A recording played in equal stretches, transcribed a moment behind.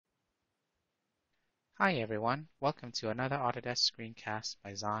Hi everyone, welcome to another Autodesk screencast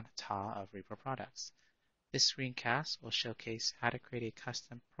by Zan Ta of Repro Products. This screencast will showcase how to create a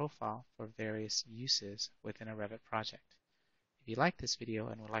custom profile for various uses within a Revit project. If you like this video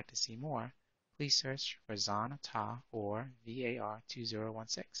and would like to see more, please search for Zan Ta or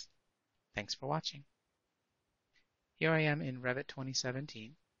VAR2016. Thanks for watching. Here I am in Revit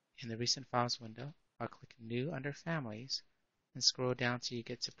 2017. In the Recent Files window, I'll click New under Families and scroll down till you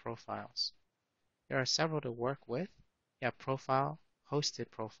get to Profiles. There are several to work with. You have Profile,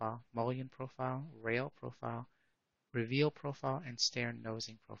 Hosted Profile, Mullion Profile, Rail Profile, Reveal Profile, and Stair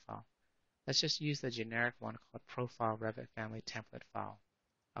Nosing Profile. Let's just use the generic one called Profile Revit Family Template File.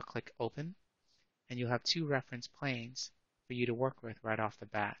 I'll click Open, and you'll have two reference planes for you to work with right off the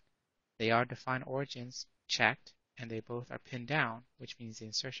bat. They are Define Origins checked, and they both are pinned down, which means the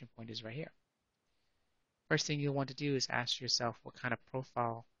insertion point is right here. First thing you'll want to do is ask yourself what kind of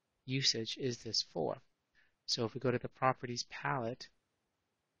profile usage is this for? So if we go to the Properties palette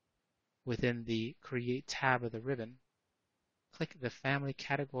within the Create tab of the ribbon, click the Family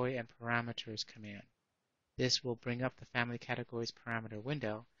Category and Parameters command. This will bring up the Family Categories parameter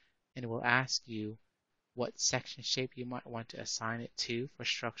window and it will ask you what section shape you might want to assign it to for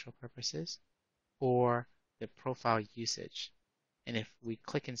structural purposes or the profile usage. And if we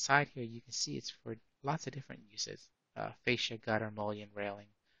click inside here, you can see it's for lots of different uses: fascia, gutter, mullion, railing,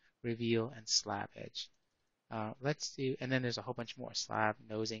 reveal, and slab edge. And then there's a whole bunch more. Slab,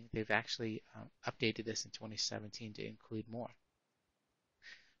 nosing. They've actually updated this in 2017 to include more.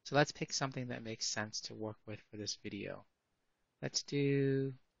 So let's pick something that makes sense to work with for this video. Let's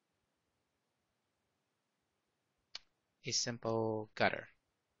do a simple gutter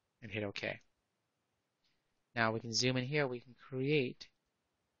and hit OK. Now we can zoom in here. We can create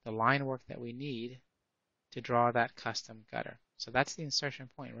the line work that we need to draw that custom gutter. So that's the insertion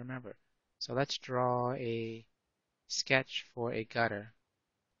point, remember. So let's draw a sketch for a gutter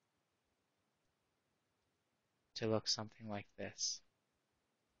to look something like this.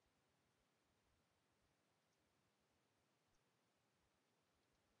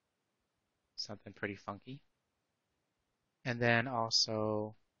 Something pretty funky. And then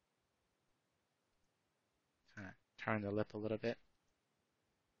also kind of turn the lip a little bit.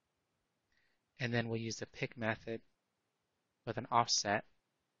 And then we'll use the pick method with an offset,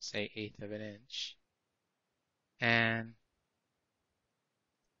 say 1/8 of an inch, and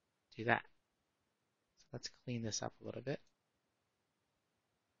do that. So let's clean this up a little bit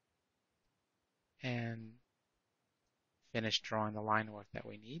and finish drawing the line work that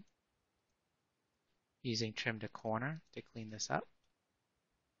we need. Using trim to corner to clean this up.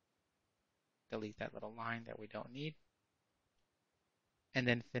 Delete that little line that we don't need. And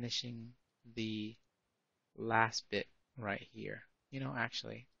then finishing the last bit right here.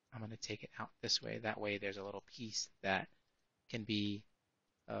 Actually, I'm going to take it out this way. That way there's a little piece that can be,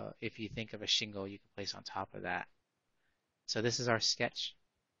 if you think of a shingle, you can place on top of that. So this is our sketch.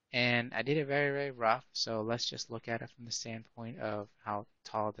 And I did it very, very rough. So let's just look at it from the standpoint of how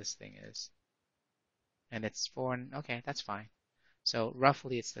tall this thing is. And it's okay, that's fine. So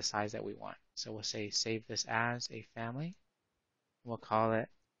roughly it's the size that we want. So we'll say save this as a family. We'll call it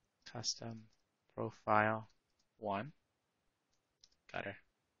Custom Profile 1 Gutter.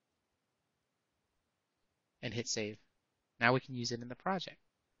 And hit save. Now we can use it in the project.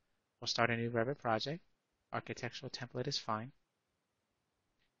 We'll start a new Revit project. Architectural template is fine.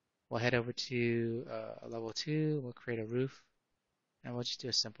 We'll head over to level 2. We'll create a roof. And we'll just do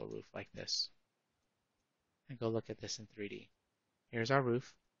a simple roof like this. And go look at this in 3D. Here's our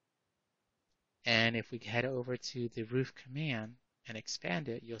roof. And if we head over to the roof command and expand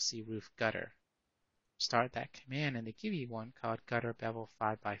it, you'll see roof gutter. Start that command and they give you one called gutter bevel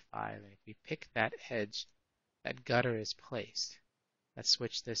 5x5. And if we pick that edge, that gutter is placed. Let's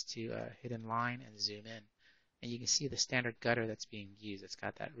switch this to a hidden line and zoom in. And you can see the standard gutter that's being used. It's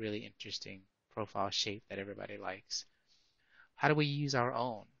got that really interesting profile shape that everybody likes. How do we use our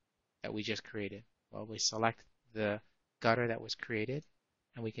own that we just created? Well, we select the gutter that was created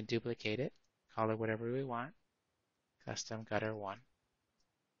and we can duplicate it, call it whatever we want, Custom Gutter 1.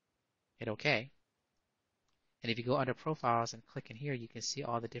 Hit OK. And if you go under Profiles and click in here, you can see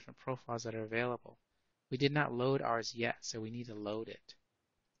all the different profiles that are available. We did not load ours yet, so we need to load it.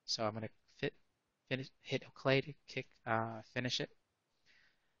 So I'm going to hit OK to finish it.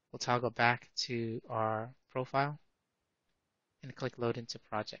 We'll toggle back to our profile and click Load into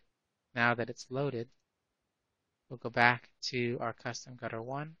Project. Now that it's loaded, we'll go back to our Custom Gutter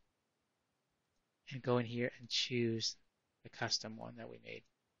 1 and go in here and choose the custom one that we made.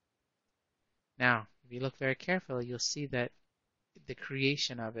 Now, if you look very carefully, you'll see that the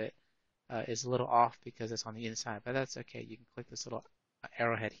creation of it is a little off because it's on the inside, but that's okay. You can click this little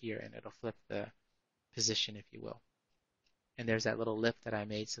arrowhead here and it'll flip the position, if you will. And there's that little lip that I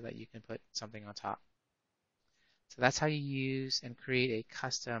made so that you can put something on top. So that's how you use and create a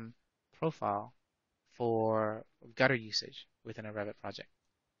custom profile for gutter usage within a Revit project.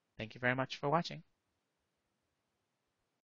 Thank you very much for watching.